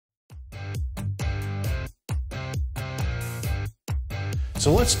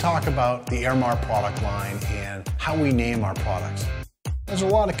So let's talk about the Airmar product line and how we name our products. There's a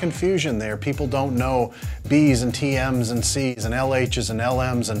lot of confusion there. People don't know B's and TM's and C's and LH's and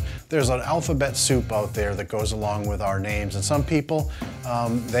LM's, and there's an alphabet soup out there that goes along with our names. And some people,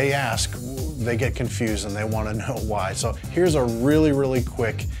 they get confused and they want to know why. So here's a really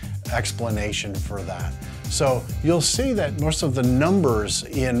quick explanation for that. So you'll see that most of the numbers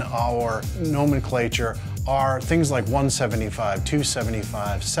in our nomenclature are things like 175,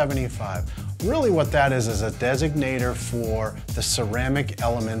 275, 75. Really what that is a designator for the ceramic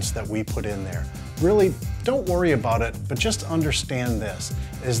elements that we put in there. Really, don't worry about it, but just understand this,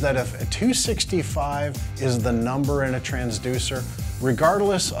 is that if a 265 is the number in a transducer,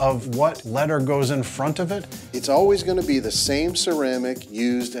 regardless of what letter goes in front of it, it's always going to be the same ceramic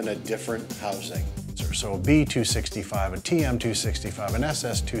used in a different housing. So a B265, a TM265, an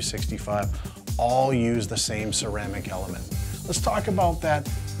SS265, all use the same ceramic element. Let's talk about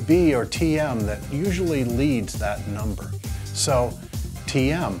that B or TM that usually leads that number. So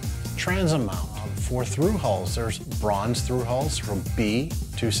TM, transamount. For through hulls, there's bronze through hulls from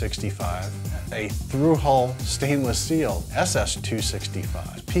B265, a through hull stainless steel,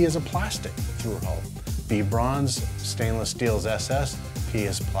 SS265. P is a plastic through hull. B bronze, stainless steel is SS, P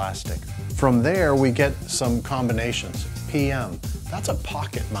is plastic. From there, we get some combinations. PM, that's a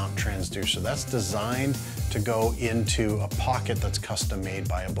pocket mount transducer. That's designed to go into a pocket that's custom made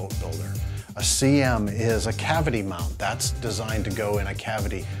by a boat builder. A CM is a cavity mount. That's designed to go in a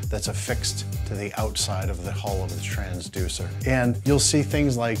cavity that's affixed to the outside of the hull of the transducer. And you'll see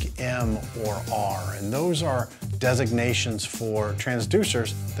things like M or R, and those are designations for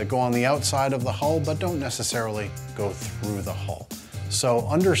transducers that go on the outside of the hull but don't necessarily go through the hull. So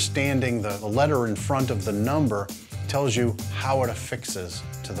understanding the letter in front of the number tells you how it affixes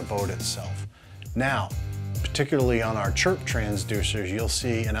to the boat itself. Now, particularly on our chirp transducers, you'll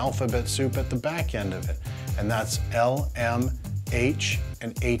see an alphabet soup at the back end of it, and that's L, M, H,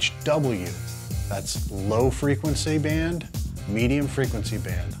 and HW. That's low frequency band, medium frequency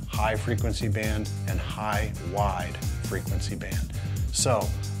band, high frequency band, and high wide frequency band. So,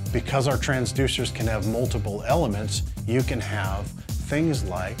 because our transducers can have multiple elements, you can have things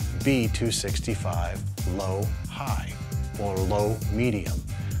like B265 low high or low medium.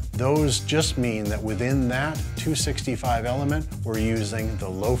 Those just mean that within that 265 element, we're using the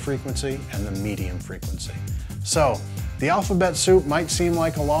low frequency and the medium frequency. So the alphabet soup might seem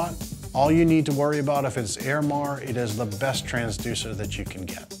like a lot. All you need to worry about if it's Airmar, it is the best transducer that you can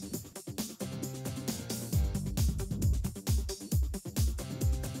get.